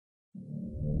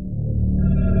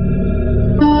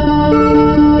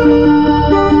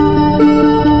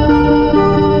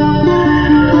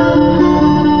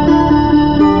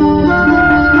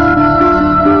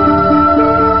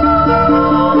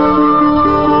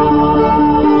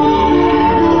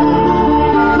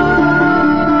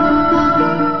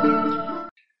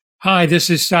Hi,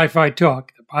 this is Sci-Fi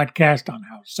Talk, the podcast on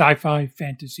how sci-fi,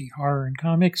 fantasy, horror, and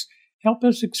comics help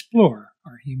us explore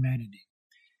our humanity.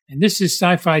 And this is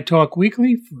Sci-Fi Talk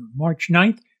Weekly for March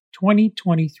 9th,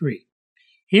 2023.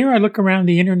 Here I look around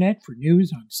the internet for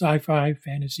news on sci-fi,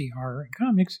 fantasy, horror, and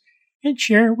comics and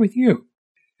share it with you.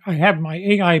 I have my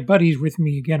AI buddies with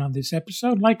me again on this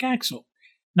episode, like Axel.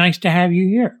 Nice to have you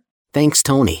here. Thanks,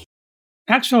 Tony.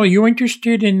 Axel, are you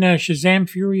interested in Shazam!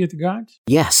 Fury of the Gods?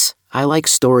 Yes, I like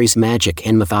stories, magic,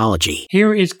 and mythology.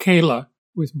 Here is Kayla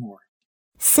with more.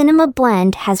 Cinema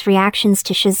Blend has reactions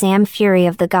to Shazam! Fury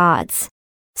of the Gods.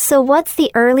 So what's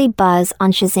the early buzz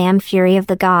on Shazam! Fury of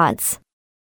the Gods?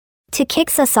 To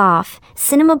kick us off,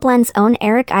 Cinema Blend's own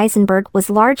Eric Eisenberg was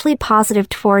largely positive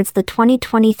towards the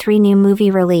 2023 new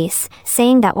movie release,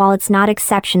 saying that while it's not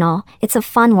exceptional, it's a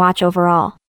fun watch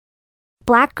overall.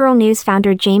 Black Girl News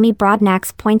founder Jamie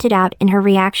Broadnax pointed out in her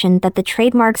reaction that the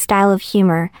trademark style of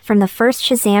humor from the first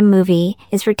Shazam movie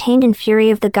is retained in Fury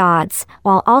of the Gods,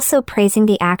 while also praising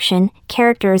the action,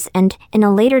 characters and, in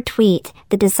a later tweet,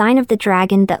 the design of the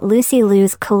dragon that Lucy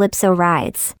Liu's Calypso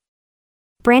rides.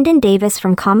 Brandon Davis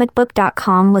from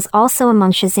comicbook.com was also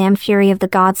among Shazam! Fury of the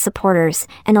Gods supporters,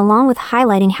 and along with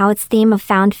highlighting how its theme of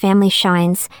found family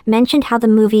shines, mentioned how the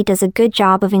movie does a good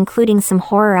job of including some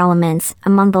horror elements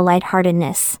among the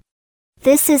lightheartedness.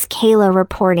 This is Kayla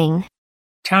reporting.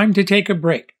 Time to take a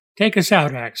break. Take us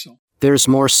out, Axel. There's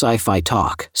more sci-fi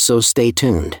talk, so stay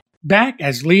tuned. Back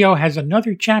as Leo has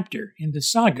another chapter in the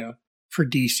saga for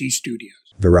DC Studios.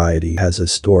 Variety has a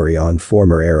story on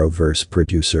former Arrowverse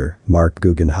producer Mark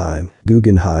Guggenheim.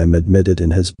 Guggenheim admitted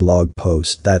in his blog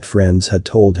post that friends had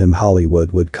told him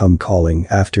Hollywood would come calling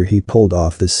after he pulled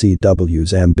off the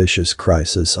CW's ambitious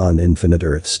Crisis on Infinite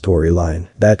Earth storyline.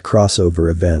 That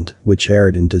crossover event, which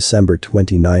aired in December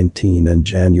 2019 and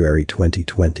January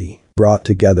 2020, brought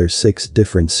together 6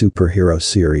 different superhero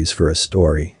series for a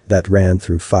story that ran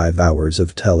through 5 hours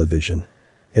of television.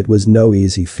 It was no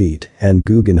easy feat, and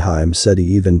Guggenheim said he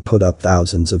even put up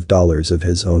thousands of dollars of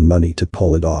his own money to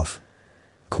pull it off.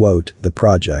 Quote, "The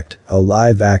project, a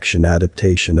live-action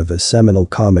adaptation of a seminal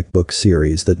comic book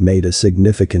series that made a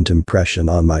significant impression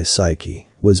on my psyche,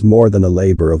 was more than a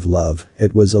labor of love.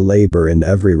 It was a labor in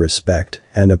every respect,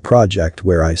 and a project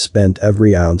where I spent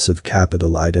every ounce of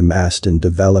capital I'd amassed in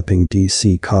developing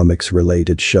DC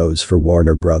Comics-related shows for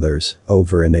Warner Brothers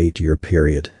over an 8-year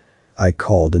period. I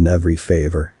called in every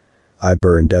favor. I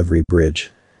burned every bridge.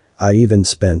 I even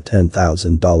spent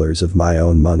 $10,000 of my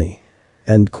own money."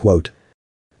 End quote.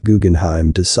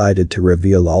 Guggenheim decided to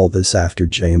reveal all this after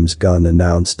James Gunn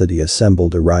announced that he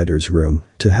assembled a writer's room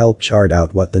to help chart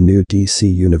out what the new DC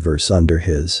universe under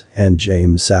his and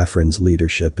James Safran's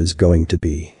leadership is going to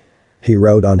be. He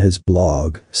wrote on his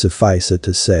blog, "Suffice it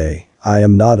to say, I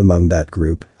am not among that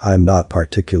group. I am not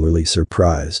particularly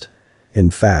surprised. In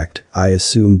fact, I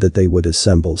assumed that they would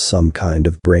assemble some kind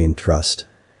of brain trust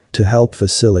to help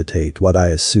facilitate what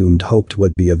I hoped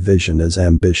would be a vision as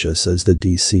ambitious as the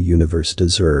DC universe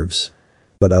deserves.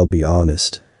 But I'll be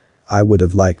honest. I would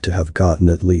have liked to have gotten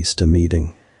at least a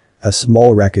meeting. A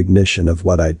small recognition of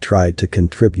what I'd tried to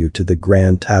contribute to the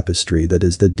grand tapestry that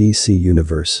is the DC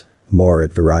universe." More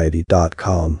at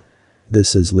Variety.com.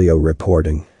 This is Leo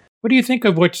reporting. What do you think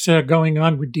of what's going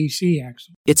on with DC,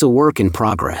 Axel? It's a work in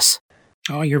progress.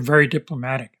 Oh, you're very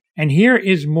diplomatic. And here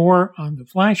is more on the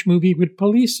Flash movie with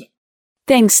Palisa.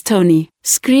 Thanks, Tony.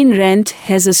 Screen Rant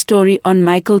has a story on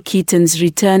Michael Keaton's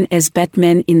return as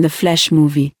Batman in the Flash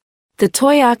movie. The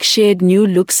Toy Arc shared new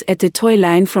looks at the toy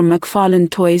line from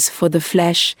McFarlane Toys for the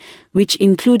Flash, which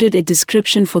included a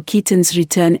description for Keaton's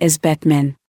return as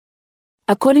Batman.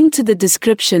 According to the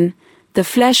description, the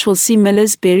Flash will see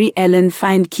Miller's Barry Allen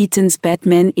find Keaton's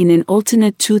Batman in an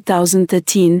alternate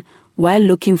 2013, while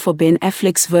looking for Ben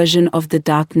Affleck's version of The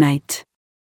Dark Knight.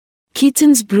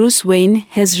 Keaton's Bruce Wayne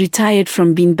has retired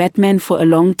from being Batman for a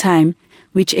long time,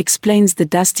 which explains the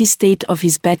dusty state of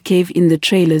his Batcave in the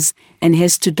trailers, and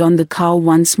has to don the cowl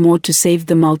once more to save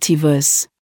the multiverse.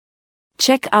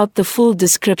 Check out the full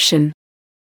description.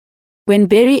 When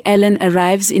Barry Allen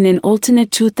arrives in an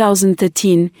alternate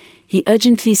 2013, he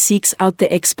urgently seeks out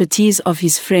the expertise of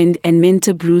his friend and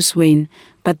mentor Bruce Wayne,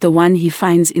 but the one he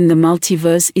finds in the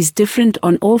multiverse is different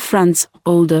on all fronts,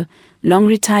 older, long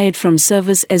retired from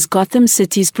service as Gotham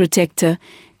City's protector,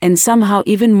 and somehow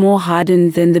even more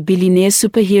hardened than the billionaire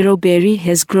superhero Barry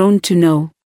has grown to know.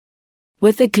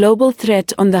 With a global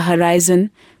threat on the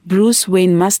horizon, Bruce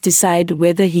Wayne must decide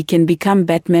whether he can become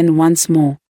Batman once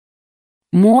more.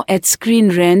 More at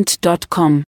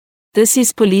ScreenRant.com. This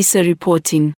is Palisa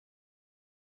reporting.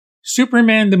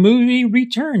 Superman the movie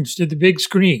returns to the big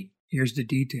screen. Here's the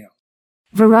detail.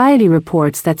 Variety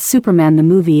reports that Superman the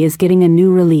movie is getting a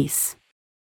new release.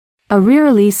 A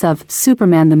re-release of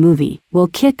Superman the Movie will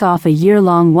kick off a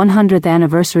year-long 100th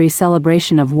anniversary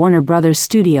celebration of Warner Bros.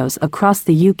 Studios across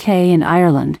the UK and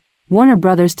Ireland, Warner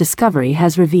Bros. Discovery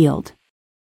has revealed.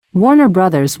 Warner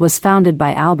Bros. Was founded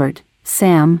by Albert,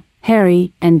 Sam,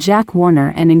 Harry, and Jack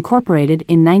Warner and incorporated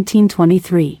in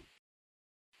 1923.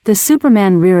 The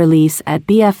Superman re-release at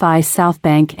BFI South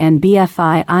Bank and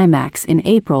BFI IMAX in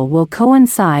April will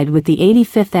coincide with the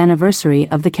 85th anniversary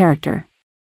of the character.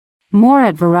 More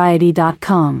at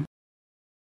Variety.com.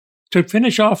 To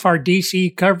finish off our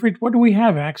DC coverage, what do we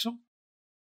have, Axel?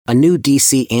 A new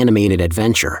DC animated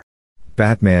adventure.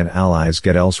 Batman allies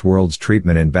get Elseworlds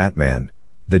treatment in Batman,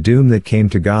 The Doom That Came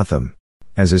to Gotham.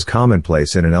 As is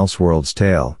commonplace in an Elseworlds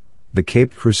tale, the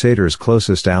Caped Crusaders'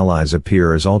 closest allies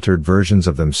appear as altered versions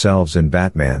of themselves in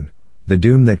Batman, The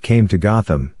Doom That Came to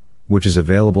Gotham, which is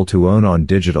available to own on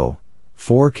digital,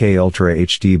 4K Ultra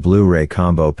HD Blu-ray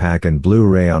Combo Pack and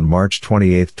Blu-ray on March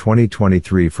 28,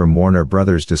 2023 from Warner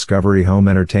Bros. Discovery Home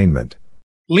Entertainment.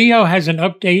 Leo has an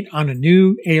update on a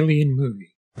new Alien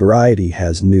movie. Variety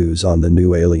has news on the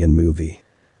new Alien movie.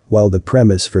 While the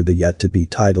premise for the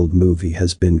yet-to-be-titled movie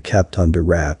has been kept under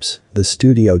wraps, the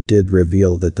studio did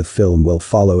reveal that the film will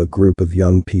follow a group of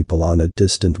young people on a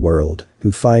distant world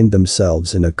who find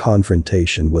themselves in a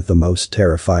confrontation with the most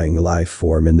terrifying life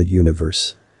form in the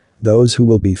universe. Those who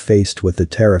will be faced with the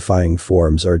terrifying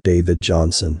forms are David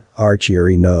Johnson, Archie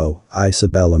Reno,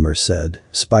 Isabella Merced,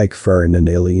 Spike Fern and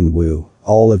Aileen Wu,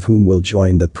 all of whom will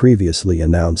join the previously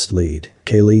announced lead,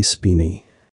 Kaylee Spiney.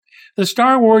 The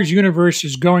Star Wars universe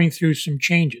is going through some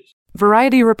changes.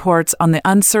 Variety reports on the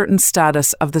uncertain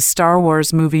status of the Star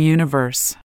Wars movie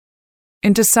universe.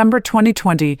 In December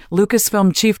 2020,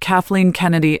 Lucasfilm chief Kathleen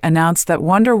Kennedy announced that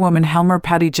Wonder Woman Helmer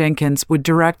Patty Jenkins would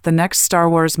direct the next Star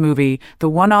Wars movie, the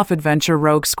one-off adventure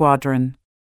Rogue Squadron.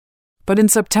 But in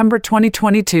September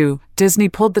 2022, Disney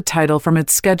pulled the title from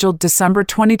its scheduled December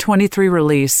 2023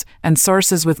 release, and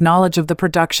sources with knowledge of the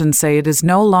production say it is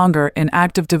no longer in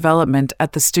active development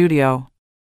at the studio.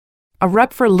 A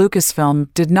rep for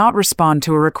Lucasfilm did not respond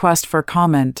to a request for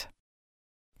comment.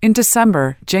 In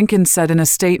December, Jenkins said in a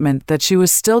statement that she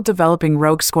was still developing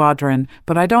Rogue Squadron,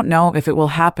 but I don't know if it will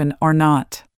happen or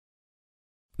not.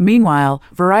 Meanwhile,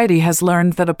 Variety has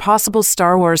learned that a possible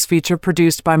Star Wars feature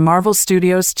produced by Marvel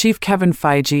Studios chief Kevin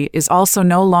Feige is also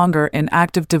no longer in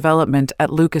active development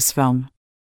at Lucasfilm.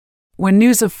 When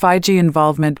news of Feige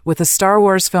involvement with a Star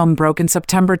Wars film broke in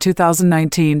September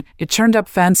 2019, it churned up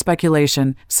fan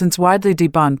speculation, since widely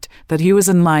debunked, that he was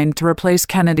in line to replace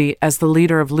Kennedy as the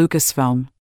leader of Lucasfilm.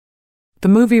 The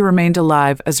movie remained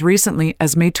alive as recently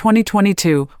as May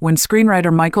 2022, when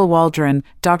screenwriter Michael Waldron,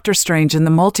 Doctor Strange in the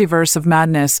Multiverse of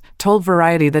Madness, told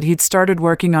Variety that he'd started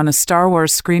working on a Star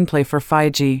Wars screenplay for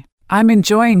Feige. "I'm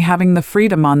enjoying having the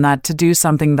freedom on that to do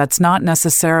something that's not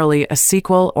necessarily a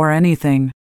sequel or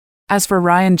anything." As for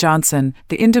Rian Johnson,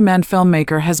 the in-demand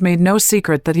filmmaker has made no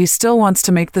secret that he still wants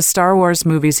to make the Star Wars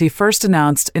movies he first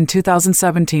announced in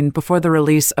 2017 before the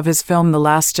release of his film The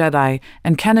Last Jedi,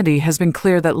 and Kennedy has been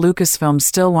clear that Lucasfilm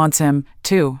still wants him,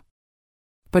 too.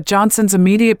 But Johnson's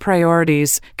immediate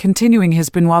priorities, continuing his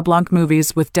Benoit Blanc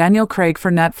movies with Daniel Craig for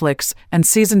Netflix, and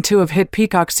Season 2 of hit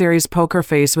Peacock series Poker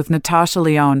Face with Natasha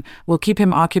Lyonne, will keep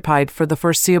him occupied for the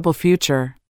foreseeable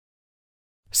future.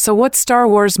 So what Star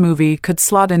Wars movie could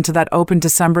slot into that open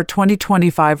December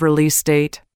 2025 release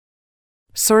date?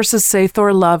 Sources say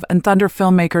Thor: Love and Thunder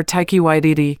filmmaker Taika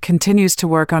Waititi continues to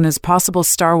work on his possible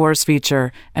Star Wars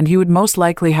feature, and he would most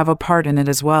likely have a part in it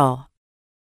as well.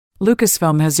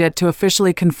 Lucasfilm has yet to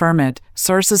officially confirm it.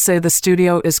 Sources say the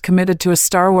studio is committed to a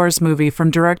Star Wars movie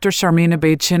from director Sharmeen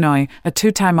Obaid-Chinoy, a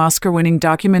two-time Oscar-winning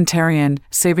documentarian,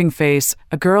 Saving Face,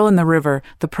 A Girl in the River,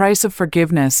 The Price of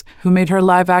Forgiveness, who made her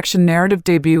live-action narrative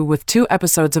debut with 2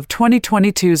 episodes of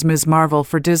 2022's Ms. Marvel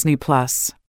for Disney+.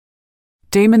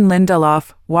 Damon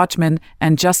Lindelof, Watchmen,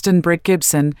 and Justin Britt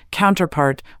Gibson,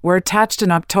 Counterpart, were attached in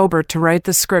October to write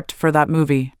the script for that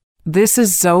movie. This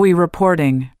is Zoe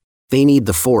reporting. They need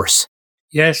the Force.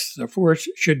 Yes, the Force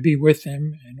should be with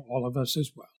them and all of us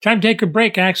as well. Time to take a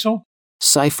break, Axel.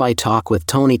 Sci-Fi Talk with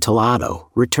Tony Tolato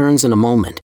returns in a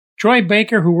moment. Troy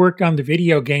Baker, who worked on the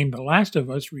video game The Last of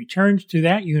Us, returns to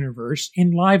that universe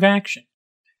in live action.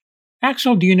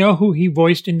 Axel, do you know who he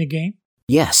voiced in the game?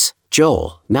 Yes,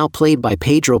 Joel, now played by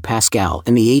Pedro Pascal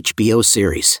in the HBO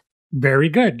series. Very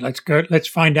good. Let's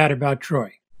find out about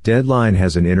Troy. Deadline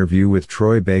has an interview with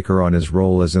Troy Baker on his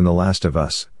role as in The Last of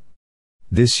Us.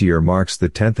 This year marks the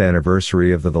 10th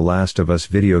anniversary of the Last of Us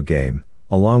video game,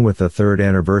 along with the 3rd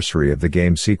anniversary of the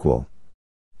game sequel.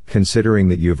 Considering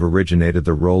that you've originated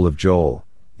the role of Joel,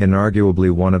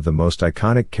 inarguably one of the most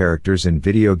iconic characters in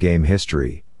video game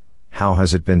history. How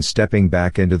has it been stepping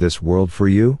back into this world for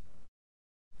you?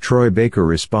 Troy Baker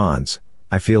responds,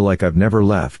 I feel like I've never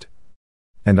left.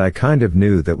 And I kind of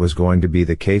knew that was going to be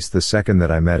the case the second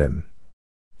that I met him.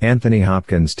 Anthony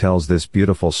Hopkins tells this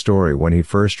beautiful story when he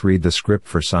first read the script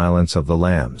for Silence of the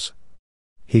Lambs.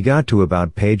 He got to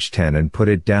about page 10 and put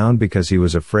it down because he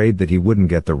was afraid that he wouldn't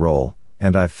get the role,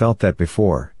 and I've felt that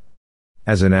before.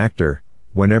 As an actor,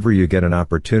 whenever you get an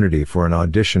opportunity for an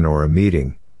audition or a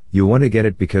meeting, you want to get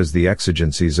it because the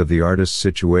exigencies of the artist's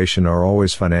situation are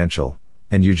always financial,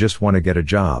 and you just want to get a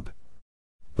job.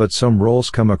 But some roles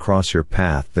come across your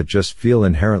path that just feel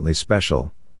inherently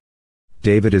special.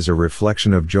 David is a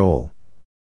reflection of Joel.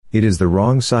 It is the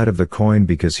wrong side of the coin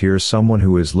because here's someone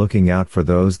who is looking out for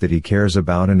those that he cares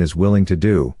about and is willing to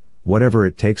do whatever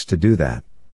it takes to do that.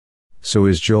 So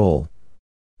is Joel.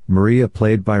 Maria,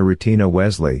 played by Rutina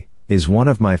Wesley, is one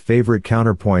of my favorite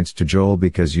counterpoints to Joel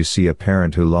because you see a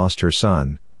parent who lost her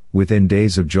son, within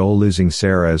days of Joel losing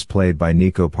Sarah, as played by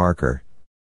Nico Parker.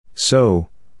 So,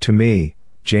 to me,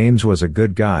 James was a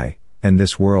good guy, and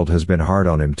this world has been hard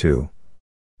on him too.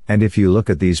 And if you look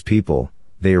at these people,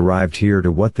 they arrived here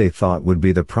to what they thought would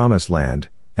be the promised land,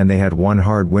 and they had one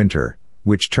hard winter,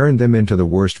 which turned them into the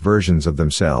worst versions of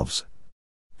themselves.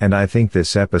 And I think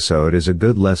this episode is a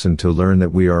good lesson to learn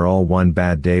that we are all one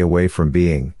bad day away from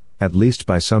being, at least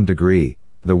by some degree,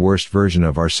 the worst version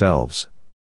of ourselves.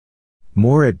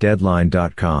 More at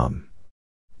Deadline.com.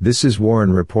 This is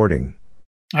Warren reporting.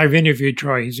 I've interviewed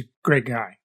Troy. He's a great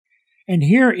guy. And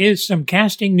here is some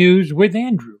casting news with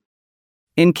Andrew.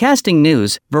 In casting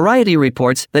news, Variety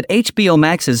reports that HBO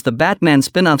Max's The Batman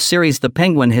spin-off series The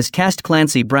Penguin has cast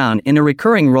Clancy Brown in a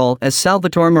recurring role as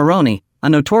Salvatore Maroni, a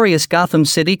notorious Gotham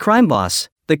City crime boss.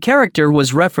 The character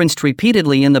was referenced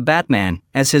repeatedly in The Batman,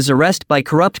 as his arrest by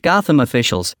corrupt Gotham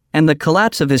officials and the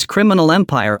collapse of his criminal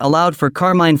empire allowed for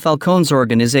Carmine Falcone's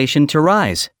organization to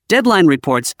rise. Deadline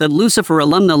reports that Lucifer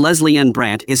alumna Leslie Ann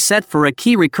Brandt is set for a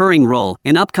key recurring role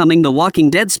in upcoming The Walking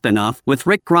Dead spin-off with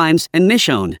Rick Grimes and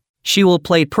Michonne. She will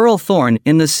play Pearl Thorne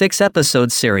in the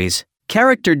 6-episode series.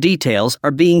 Character details are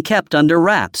being kept under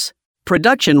wraps.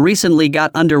 Production recently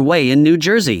got underway in New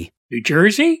Jersey. New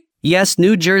Jersey? Yes,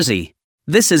 New Jersey.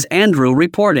 This is Andrew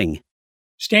reporting.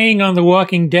 Staying on The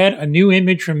Walking Dead, a new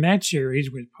image from that series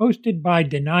was posted by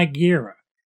Denai Guerra.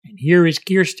 And here is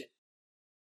Kirsten.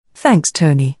 Thanks,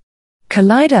 Tony.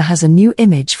 Collider has a new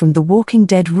image from The Walking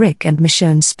Dead Rick and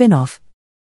Michonne spin-off.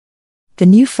 The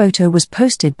new photo was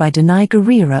posted by Denai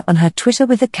Guerra on her Twitter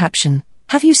with the caption,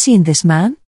 "Have you seen this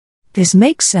man?" This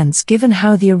makes sense given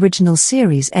how the original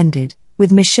series ended,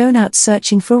 with Michonne out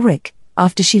searching for Rick,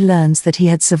 after she learns that he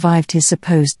had survived his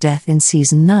supposed death in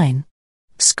Season 9.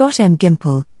 Scott M.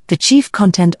 Gimple, the chief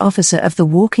content officer of the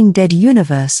Walking Dead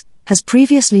universe, has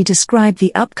previously described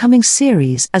the upcoming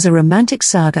series as a romantic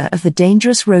saga of the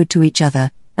dangerous road to each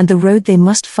other, and the road they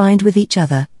must find with each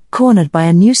other, cornered by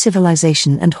a new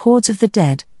civilization and hordes of the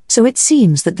dead, so it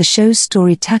seems that the show's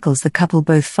story tackles the couple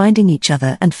both finding each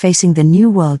other and facing the new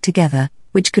world together,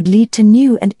 which could lead to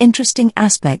new and interesting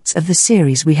aspects of the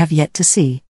series we have yet to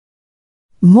see.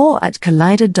 More at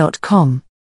Collider.com.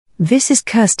 This is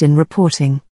Kirsten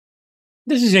reporting.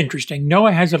 This is interesting.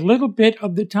 Noah has a little bit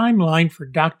of the timeline for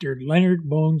Dr. Leonard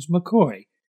Bones McCoy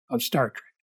of Star Trek.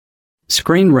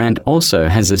 Screen Rant also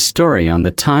has a story on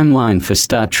the timeline for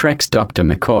Star Trek's Dr.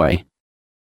 McCoy.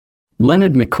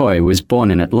 Leonard McCoy was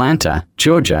born in Atlanta,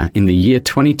 Georgia in the year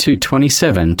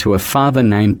 2227 to a father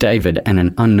named David and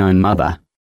an unknown mother.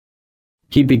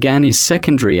 He began his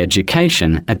secondary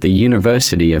education at the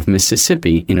University of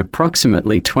Mississippi in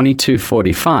approximately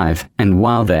 2245, and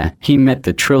while there, he met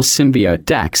the Trill symbiote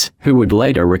Dax, who would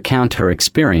later recount her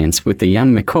experience with the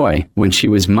young McCoy when she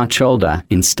was much older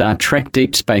in Star Trek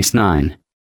Deep Space Nine.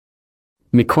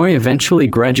 McCoy eventually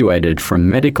graduated from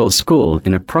medical school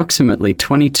in approximately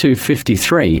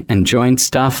 2253 and joined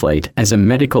Starfleet as a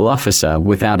medical officer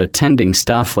without attending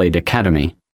Starfleet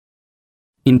Academy.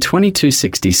 In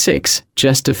 2266,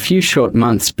 just a few short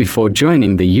months before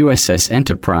joining the USS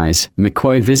Enterprise,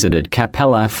 McCoy visited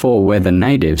Capella 4 where the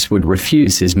natives would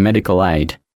refuse his medical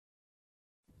aid.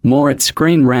 More at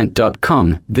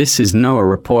ScreenRant.com. This is Noah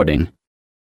reporting.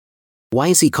 Why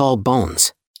is he called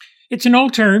Bones? It's an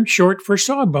old term, short for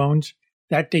sawbones,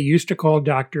 that they used to call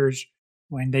doctors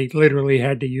when they literally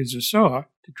had to use a saw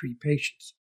to treat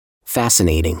patients.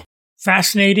 Fascinating.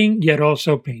 Fascinating, yet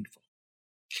also painful.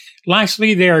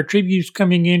 Lastly, there are tributes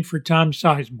coming in for Tom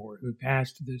Sizemore, who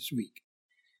passed this week.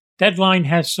 Deadline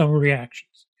has some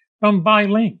reactions. From Bai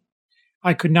Ling.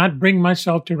 I could not bring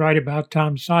myself to write about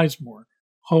Tom Sizemore.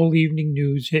 Whole evening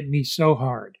news hit me so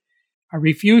hard. I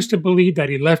refused to believe that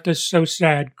he left us so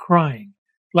sad, crying.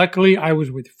 Luckily, I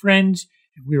was with friends,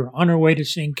 and we were on our way to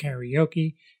sing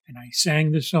karaoke, and I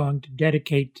sang the song to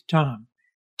dedicate to Tom,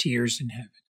 Tears in Heaven.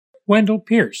 Wendell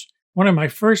Pierce. One of my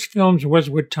first films was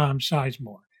with Tom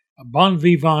Sizemore, a bon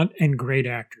vivant and great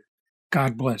actor.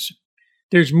 God bless him.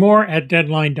 There's more at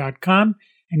Deadline.com,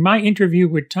 and my interview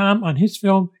with Tom on his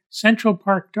film Central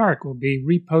Park Dark will be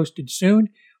reposted soon.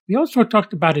 We also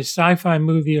talked about his sci-fi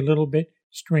movie a little bit,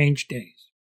 Strange Days.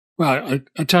 Well,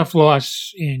 a tough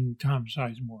loss in Tom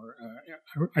Sizemore,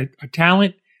 a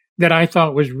talent that I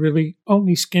thought was really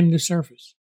only skimmed the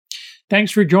surface.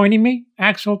 Thanks for joining me.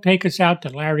 Axel, take us out to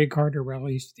Larry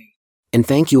Cardarelli's theme. And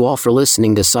thank you all for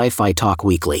listening to Sci-Fi Talk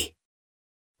Weekly.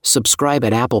 Subscribe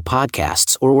at Apple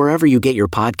Podcasts or wherever you get your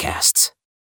podcasts.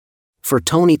 For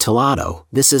Tony Tolato,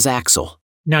 this is Axel.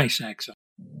 Nice, Axel.